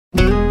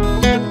Rabbi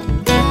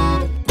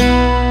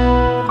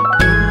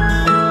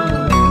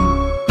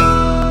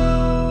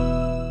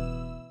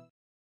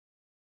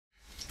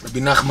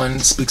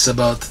Nachman speaks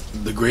about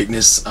the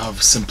greatness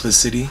of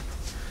simplicity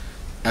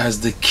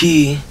as the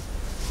key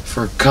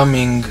for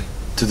coming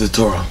to the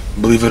Torah.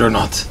 Believe it or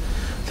not,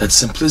 that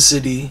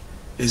simplicity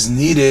is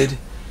needed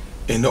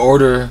in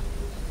order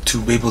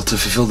to be able to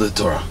fulfill the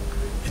Torah.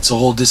 It's a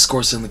whole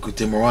discourse in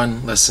Likutei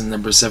Moran, lesson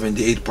number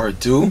 78,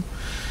 part 2.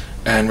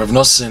 And Rav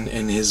Nosson,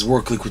 in his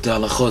work Likutei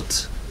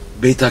Halachot,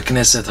 Beit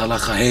HaKnesset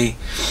Halacha Hey,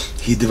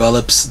 he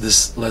develops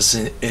this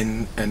lesson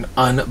in an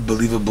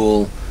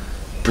unbelievable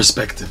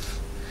perspective.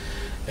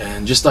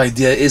 And just the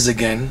idea is,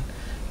 again,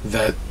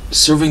 that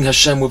serving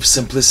Hashem with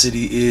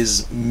simplicity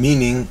is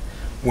meaning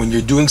when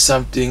you're doing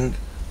something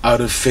out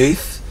of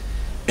faith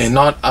and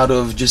not out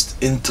of just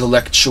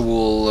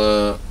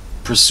intellectual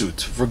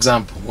pursuit. For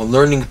example, when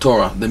learning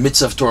Torah, the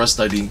mitzvah of Torah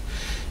study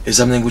is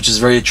something which is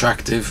very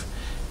attractive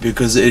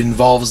because it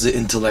involves the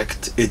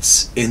intellect.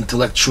 It's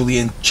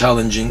intellectually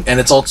challenging, and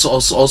it's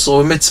also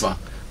a mitzvah.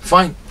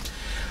 Fine.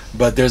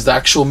 But there's the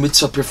actual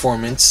mitzvah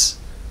performance,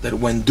 that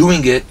when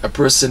doing it, a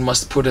person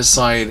must put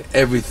aside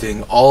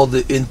everything, all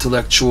the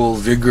intellectual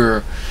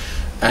vigor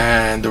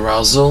and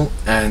arousal,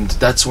 and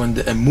that's when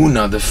the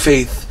Emunah, the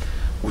faith,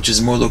 which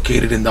is more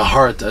located in the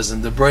heart as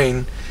in the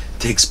brain,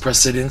 takes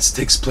precedence,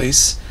 takes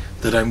place,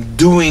 that I'm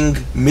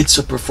doing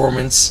mitzvah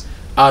performance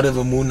out of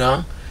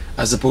Emunah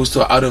as opposed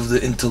to out of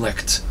the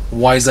intellect.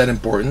 Why is that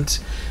important?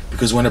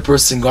 Because when a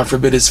person, God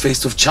forbid, is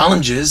faced with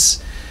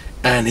challenges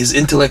and his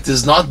intellect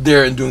is not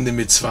there in doing the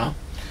mitzvah,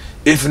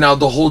 if now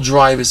the whole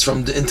drive is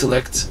from the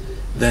intellect,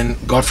 then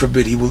God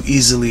forbid he will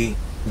easily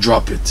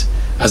drop it.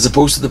 As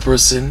opposed to the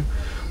person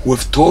who,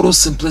 with total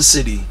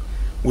simplicity,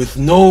 with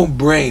no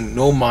brain,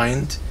 no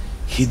mind,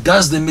 he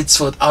does the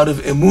mitzvah out of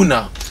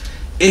Emunah.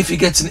 If he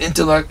gets an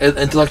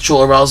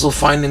intellectual arousal,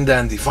 fine and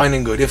dandy, fine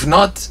and good. If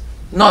not,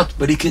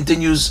 but he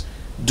continues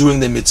doing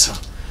the mitzvah.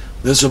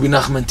 This Rabbi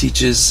Nachman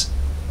teaches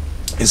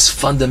is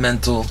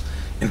fundamental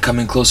in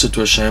coming closer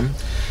to Hashem,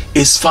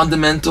 is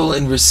fundamental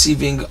in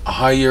receiving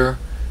higher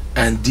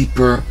and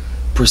deeper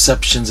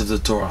perceptions of the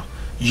Torah.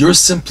 Your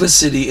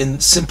simplicity in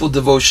simple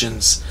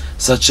devotions,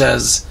 such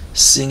as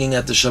singing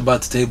at the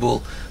Shabbat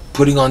table,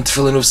 putting on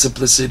tefillin of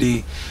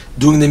simplicity,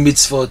 doing the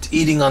mitzvot,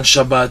 eating on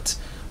Shabbat,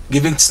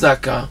 giving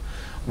tzedakah,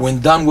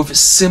 when done with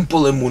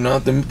simple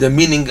emunah, the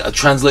meaning, a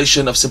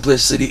translation of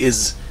simplicity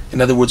is,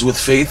 in other words, with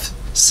faith,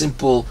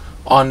 simple,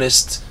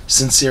 honest,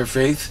 sincere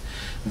faith.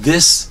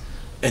 This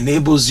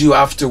enables you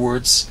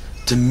afterwards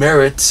to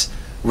merit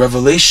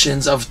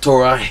revelations of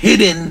Torah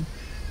hidden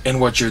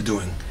in what you're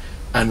doing.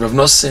 And Rav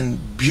Nosson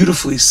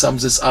beautifully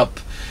sums this up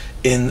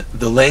in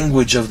the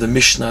language of the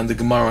Mishnah and the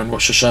Gemara and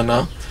Rosh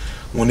Hashanah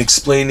when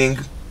explaining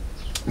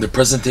the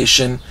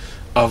presentation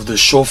of the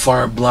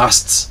shofar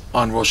blasts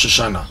on Rosh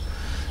Hashanah.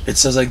 It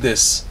says like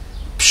this: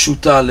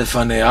 Pshuta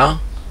lefanea,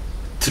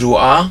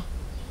 tru'a,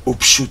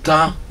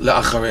 upshuta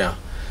le'achareya.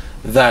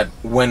 That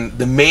when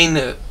the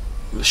main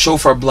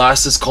shofar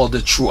blast is called the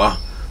tru'a,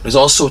 there's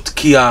also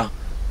tkiya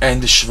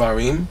and the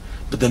shvarim,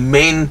 but the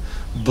main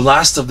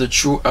blast of the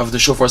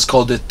shofar is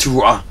called the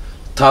tru'a.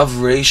 Tav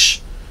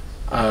reish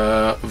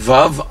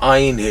vav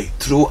ayin he,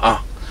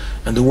 tru'a.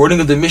 And the wording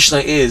of the Mishnah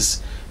is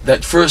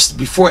that first,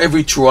 before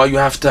every tru'a, you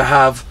have to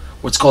have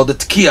what's called the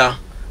tkiya.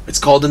 It's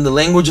called in the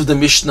language of the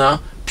Mishnah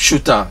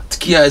pshuta.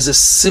 Tkiya is a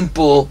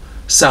simple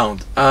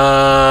sound.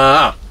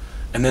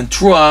 And then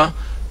tru'a,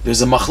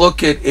 there's a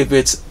machloket if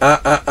it's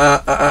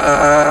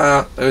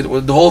the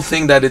whole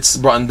thing that it's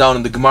brought down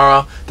in the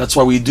Gemara. That's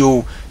why we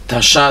do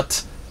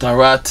tashat,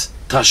 tarat,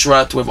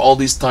 tashrat. We have all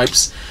these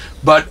types,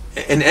 but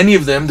in any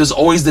of them, there's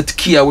always the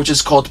tkiya, which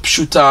is called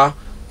pshuta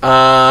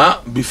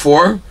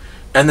before,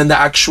 and then the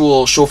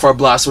actual shofar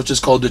blast, which is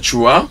called the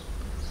tru'a,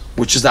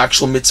 which is the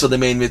actual mitzvah, the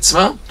main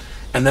mitzvah,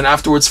 and then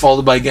afterwards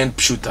followed by again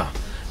pshuta.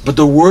 But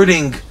the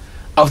wording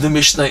of the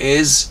Mishnah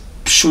is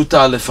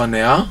pshuta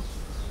lefanea,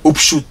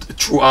 upshut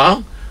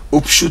tru'a,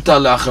 upshuta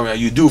le'achareya.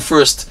 You do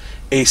first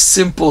a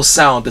simple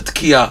sound, the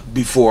tkiya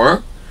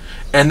before,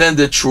 and then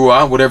the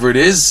tru'a, whatever it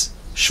is,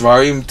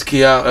 shvarim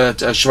tkiya,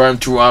 shvarim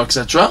tru'a,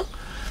 etc.,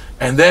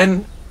 and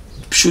then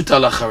pshuta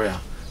le'achareya.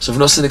 So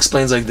Rav Nosson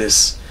explains like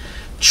this: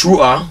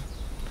 tru'a,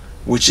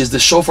 which is the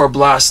shofar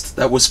blast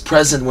that was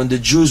present when the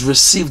Jews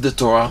received the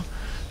Torah,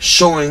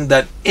 showing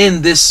that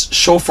in this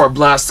shofar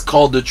blast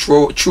called the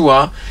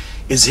tru'a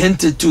is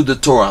hinted to the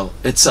Torah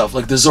itself.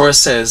 Like the Zohar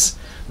says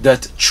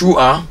that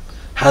tru'a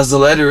has the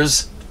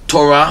letters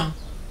Torah,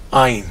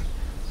 Ayin,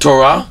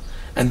 Torah,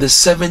 and the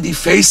 70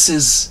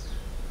 faces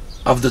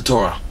of the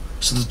Torah.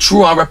 So the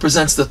tru'a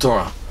represents the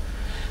Torah.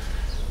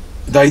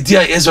 The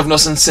idea is, Rav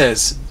Nosson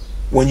says,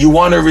 when you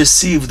want to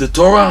receive the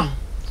Torah,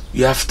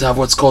 you have to have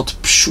what's called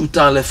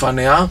pshuta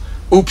lefanea,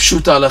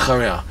 upshuta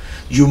lechareya.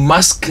 You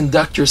must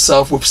conduct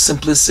yourself with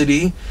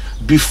simplicity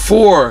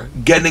before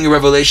getting a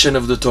revelation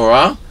of the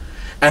Torah,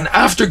 and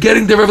after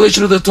getting the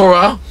revelation of the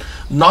Torah,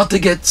 not to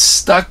get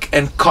stuck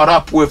and caught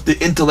up with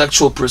the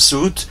intellectual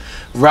pursuit,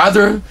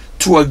 rather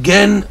to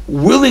again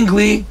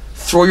willingly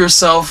throw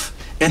yourself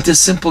into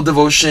simple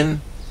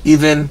devotion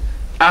even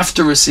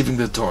after receiving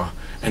the Torah.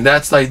 And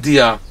that's the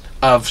idea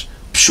of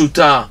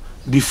pshuta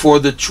before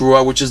the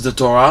trua, which is the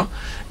Torah,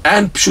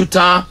 and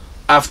pshuta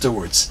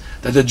afterwards.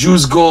 That the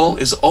Jew's goal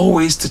is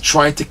always to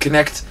try to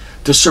connect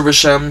to serve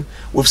Hashem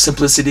with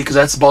simplicity, because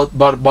that's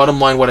bottom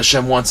line what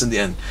Hashem wants in the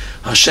end.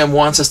 Hashem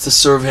wants us to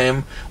serve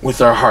Him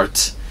with our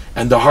heart.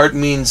 And the heart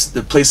means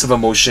the place of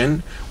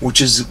emotion,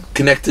 which is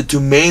connected to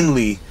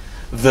mainly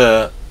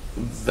the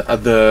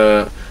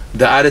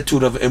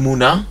attitude of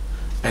Emunah,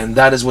 and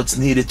that is what's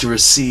needed to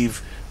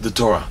receive the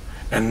Torah.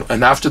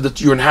 And after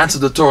you're enhanced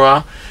with the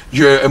Torah,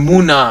 your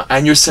Emunah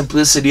and your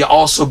simplicity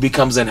also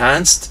becomes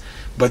enhanced.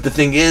 But the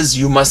thing is,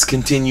 you must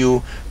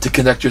continue to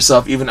connect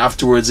yourself even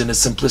afterwards in a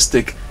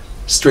simplistic,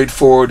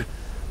 straightforward,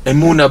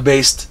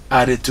 Emunah-based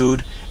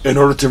attitude in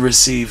order to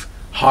receive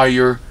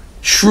higher,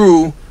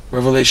 true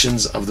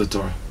revelations of the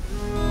Torah.